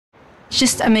It's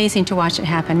just amazing to watch it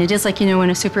happen. It is like, you know, when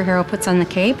a superhero puts on the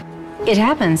cape, it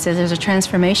happens. There's a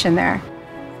transformation there.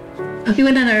 We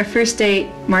went on our first date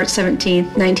March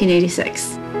 17th,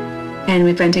 1986, and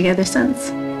we've been together since.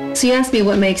 So you asked me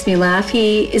what makes me laugh.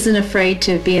 He isn't afraid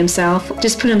to be himself,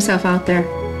 just put himself out there.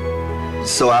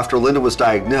 So after Linda was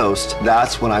diagnosed,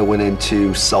 that's when I went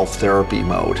into self-therapy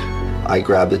mode. I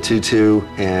grabbed the tutu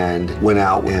and went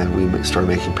out and we started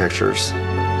making pictures.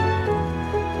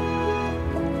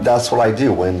 That's what I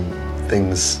do when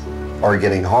things are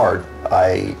getting hard.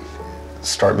 I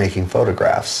start making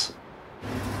photographs.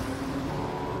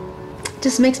 It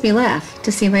just makes me laugh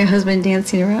to see my husband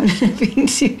dancing around and being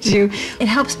tutu. It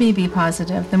helps me be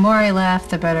positive. The more I laugh,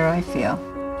 the better I feel.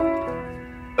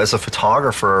 As a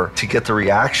photographer, to get the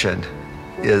reaction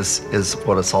is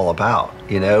what it's all about,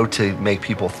 you know, to make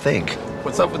people think.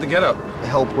 What's up with the getup?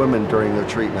 Help women during their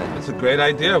treatment. It's a great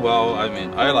idea. Well, I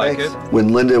mean, I like it.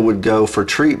 When Linda would go for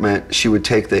treatment, she would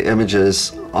take the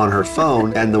images on her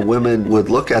phone and the women would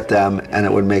look at them and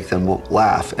it would make them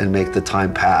laugh and make the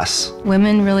time pass.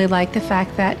 Women really like the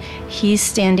fact that he's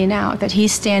standing out, that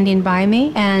he's standing by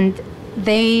me, and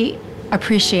they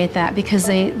appreciate that because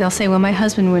they'll say, well, my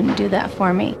husband wouldn't do that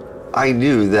for me. I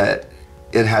knew that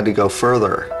it had to go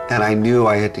further, and I knew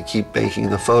I had to keep making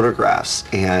the photographs,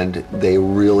 and they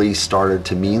really started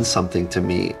to mean something to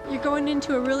me. You're going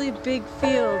into a really big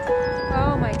field.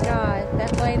 Oh my God,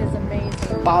 that light is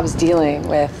amazing. Bob's dealing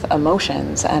with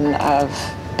emotions and of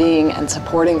being and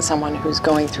supporting someone who's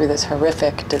going through this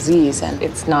horrific disease, and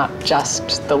it's not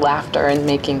just the laughter and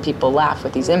making people laugh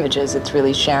with these images, it's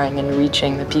really sharing and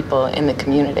reaching the people in the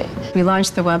community. We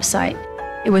launched the website.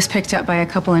 It was picked up by a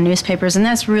couple of newspapers, and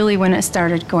that's really when it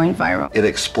started going viral. It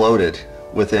exploded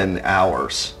within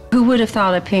hours. Who would have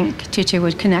thought a pink tutu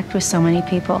would connect with so many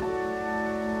people?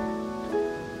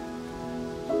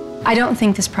 I don't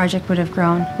think this project would have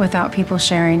grown without people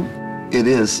sharing. It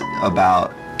is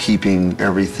about keeping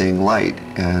everything light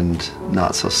and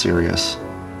not so serious.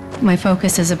 My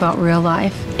focus is about real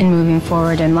life and moving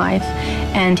forward in life,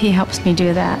 and he helps me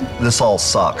do that. This all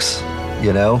sucks,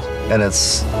 you know, and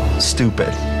it's stupid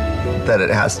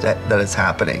that it's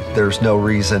happening. There's no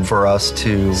reason for us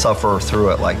to suffer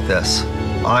through it like this.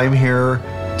 I'm here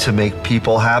to make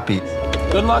people happy.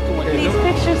 Good luck with it. These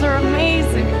pictures are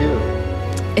amazing. Thank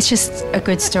you. It's just a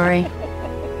good story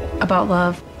about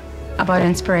love, about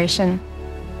inspiration.